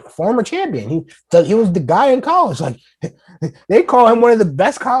 He was a former champion. He was the guy in college. Like they call him one of the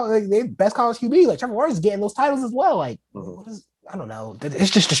best college QB. Like Trevor Lawrence is getting those titles as well. Like I don't know. It's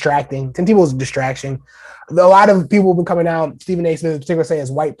just distracting. Tim Tebow's a distraction. A lot of people have been coming out. Stephen A. Smith in particular saying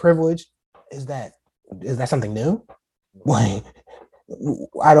it's white privilege. Is that something new? Like,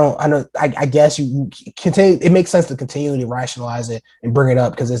 I guess you continue. It makes sense to continually rationalize it and bring it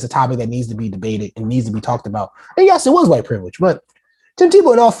up because it's a topic that needs to be debated and needs to be talked about. And yes, it was white privilege, but Tim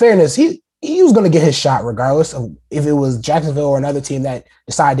Tebow, in all fairness, he was going to get his shot regardless of if it was Jacksonville or another team that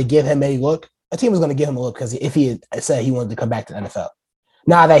decided to give him a look. A team was going to give him a look because if he had said he wanted to come back to the NFL,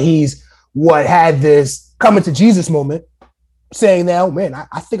 now that he's had this coming to Jesus moment, saying now, man,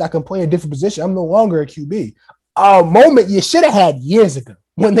 I think I can play a different position. I'm no longer a QB. A moment you should have had years ago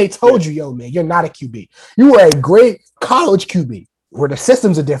when they told you, yo, man, you're not a QB. You were a great college QB where the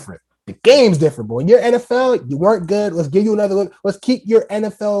systems are different. The game's different, but when you're NFL, you weren't good. Let's give you another look. Let's keep your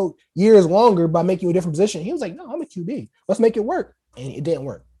NFL years longer by making you a different position. He was like, no, I'm a QB. Let's make it work. And it didn't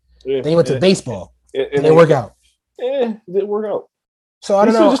work. Then he went to baseball. It didn't work out. It didn't work out. So I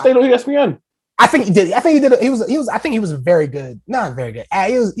don't know. Just stayed on ESPN. I think he did. I think he did. I think he was very good. Not very good.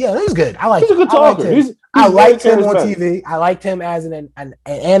 He was good. He's a good talker. I liked him on TV. I liked him as an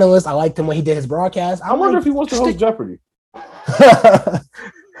analyst. I liked him when he did his broadcast. I wonder if he wants to host Jeopardy. I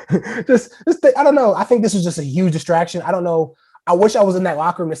don't know. I think this was just a huge distraction. I don't know. I wish I was in that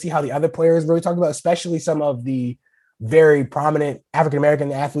locker room to see how the other players really talked about, especially some of the very prominent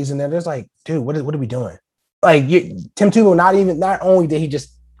African-American athletes in there. There's like, dude, what are we doing? Like Tim Tebow, not only did he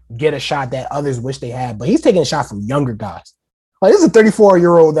just get a shot that others wish they had, but he's taking a shot from younger guys. Like this is a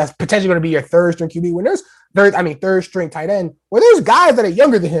 34-year-old that's potentially going to be your third string QB. When there's third string tight end, where there's guys that are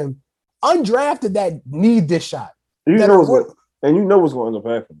younger than him, undrafted that need this shot. You know what's going to end up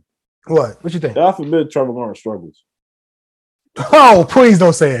happening. What you think? God forbid Trevor Lawrence struggles. Oh, please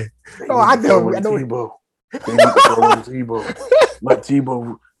don't say it. Oh, I know. Tebow. My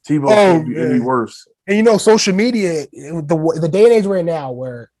Tebow can't be any worse. And social media, the day and age we're in now,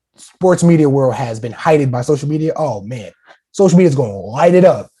 where sports media world has been heightened by social media. Oh man, social media is going to light it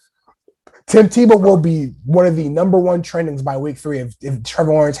up. Tim Tebow will be one of the number one trendings by week 3 if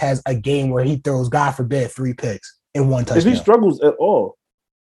Trevor Lawrence has a game where he throws, God forbid, 3 picks and 1 touchdown. If he struggles at all.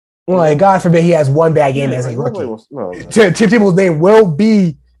 Like, God forbid he has one bad game as a rookie. Tim Tebow's name will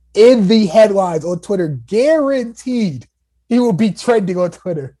be in the headlines on Twitter, guaranteed. He will be trending on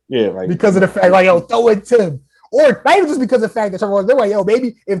Twitter. Yeah, because of the fact, like, yo, throw it Tim. Or not even just because of the fact that Trevor, they're like, yo,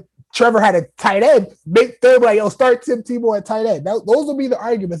 maybe if Trevor had a tight end, they're like, yo, start Tim Tebow at tight end. Those will be the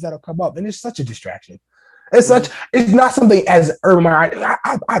arguments that'll come up. And it's such a distraction. It's not something as Urban Meyer.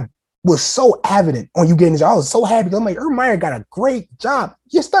 I was so evident on you getting this. I was so happy. I'm like, Urban Meyer got a great job.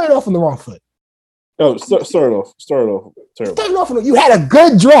 You started off on the wrong foot. Oh, started off terrible. You had a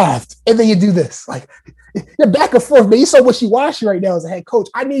good draft, and then you do this. Like, you're back and forth, man. You're so wishy-washy right now as a head coach.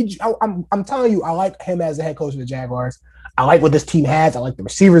 I need you. I'm telling you, I like him as a head coach of the Jaguars. I like what this team has. I like the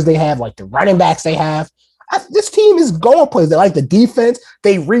receivers they have, like the running backs they have. This team is going places. They like the defense.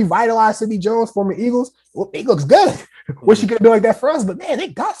 They revitalized Sidney Jones, former Eagles. Well, he looks good. Wish he could do like that for us, but man, they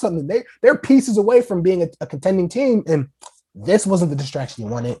got something. They're pieces away from being a contending team, and this wasn't the distraction you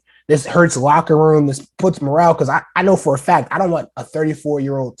wanted. This hurts locker room. This puts morale because I know for a fact I don't want a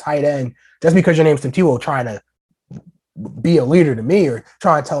 34-year-old tight end just because your name's Tim Tebow trying to be a leader to me or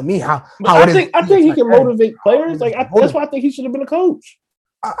trying to tell me how I think he can motivate players. Like that's why I think he should have been a coach.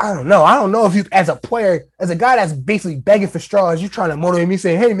 I don't know. I don't know if you, as a player, as a guy that's basically begging for straws, you're trying to motivate me,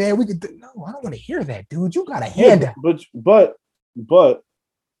 saying, "Hey, man, we could." No, I don't want to hear that, dude. You got a hand out. But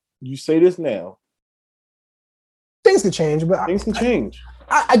you say this now. Things can change, but things can change.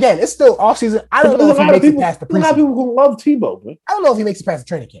 Again, it's still off season. I don't know if he makes it past the preseason. There's a lot of people who love Tebow, man. I don't know if he makes it past the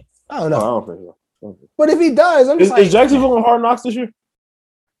training camp. I don't know. No, I don't think so. But if he does, I'm just is Jacksonville on Hard Knocks this year?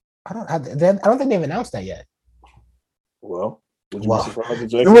 I don't think they've announced that yet. Well, would you be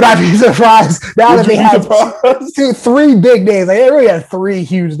surprised? Would I be surprised now that they have 3 big names? Like, they really had 3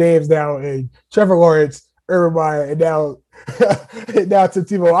 huge names now in Trevor Lawrence, Urban Meyer, and now to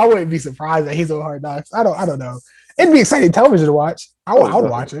Tebow. I wouldn't be surprised that he's on Hard Knocks. I don't know. It'd be exciting television to watch. I would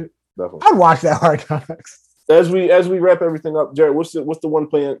watch it. Definitely. I'd watch that Hard Knocks. As we wrap everything up, Jarod, what's the one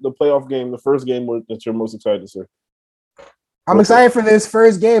the playoff game, the first game that you're most excited to see? I'm excited for this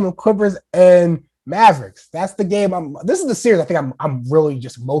first game of Clippers and Mavericks. That's the game. This is the series I think I'm really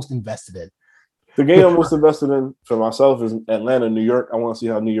just most invested in. The game I'm most invested in for myself is Atlanta, New York. I want to see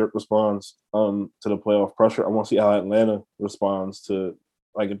how New York responds to the playoff pressure. I want to see how Atlanta responds to,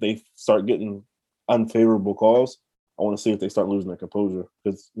 like, if they start getting unfavorable calls. I want to see if they start losing their composure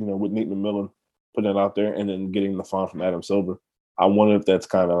because, with Nate McMillan putting it out there and then getting the fine from Adam Silver, I wonder if that's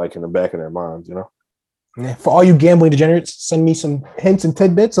kind of like in the back of their minds, Yeah, for all you gambling degenerates, send me some hints and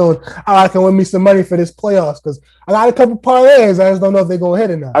tidbits on how I can win me some money for this playoffs because I got a couple parlays. I just don't know if they're going to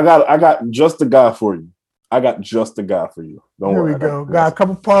hit or not. I got just the guy for you. Don't worry. Here we go. Got a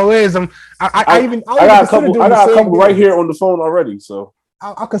couple parlays. I got a couple right here on the phone already. So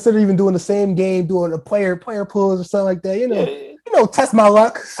I'll consider even doing the same game, doing a player pools or something like that. Test my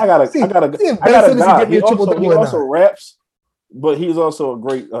luck. I got a guy. He also raps. But he's also a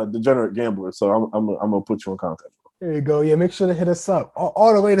great degenerate gambler, so I'm gonna put you in contact. There you go. Yeah, make sure to hit us up.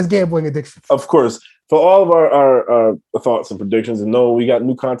 All the latest gambling addictions. Of course. For all of our thoughts and predictions, and know we got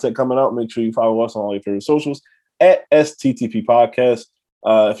new content coming out, make sure you follow us on all your favorite socials at STTP Podcast.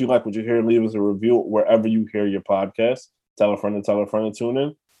 If you like what you hear, leave us a review wherever you hear your podcast. Tell a friend to tune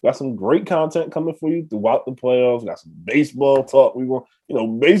in. Got some great content coming for you throughout the playoffs. Got some baseball talk. We want,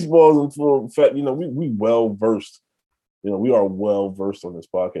 baseball is in full effect. We well versed. We are well versed on this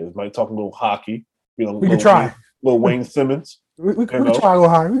podcast. Might talk a little hockey. We could try. Little Wayne Simmons. We could try a little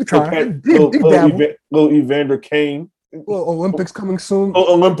hockey. We could try. Little Evander Kane. Little Olympics coming soon.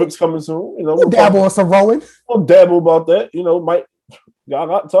 We'll dabble on some rowing. We'll dabble about that. Y'all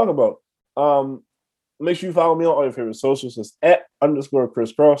got to talk about. Make sure you follow me on all your favorite socials. It's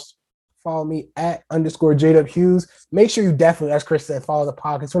 @_Chris_Cross. Follow me @_JWHughes. Make sure you definitely, as Chris said, follow the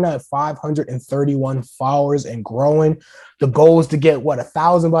podcast. We're now at 531 followers and growing. The goal is to get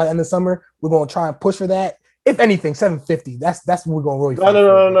 1,000 by the end of summer. We're going to try and push for that. If anything, 750. That's what we're going to really fight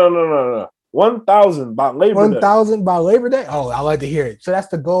for. No. 1,000 by Labor Day. 1,000 by Labor Day? Oh, I like to hear it. So that's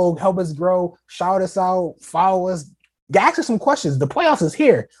the goal. Help us grow. Shout us out. Follow us. Ask us some questions. The playoffs is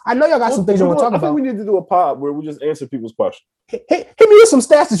here. I know y'all got some things you want to talk about. I think we need to do a pod where we just answer people's questions. Hit me with some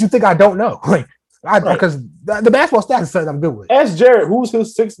stats that you think I don't know. Because the basketball stats is something I'm good with. Ask Jarod, who's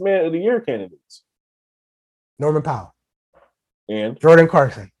his 6th man of the year candidates? Norman Powell. And? Jordan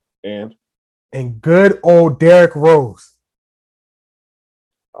Clarkson. And good old Derrick Rose.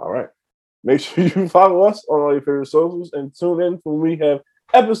 All right. Make sure you follow us on all your favorite socials and tune in when we have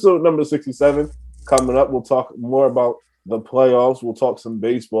episode number 67 coming up. We'll talk more about the playoffs. We'll talk some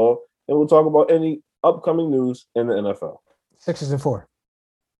baseball. And we'll talk about any upcoming news in the NFL. 6 and 4.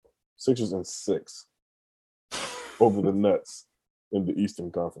 6 and 6 over the Nets in the Eastern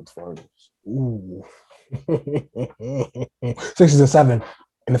Conference Finals. Ooh. 6 and 7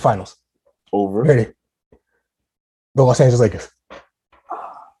 in the finals. Over. The Los Angeles Lakers.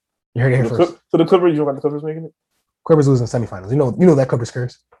 You heard it here first. So the Clippers, you don't got the Clippers making it? Clippers losing semifinals. You know that Clippers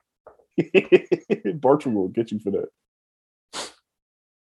curse. Bartram will get you for that.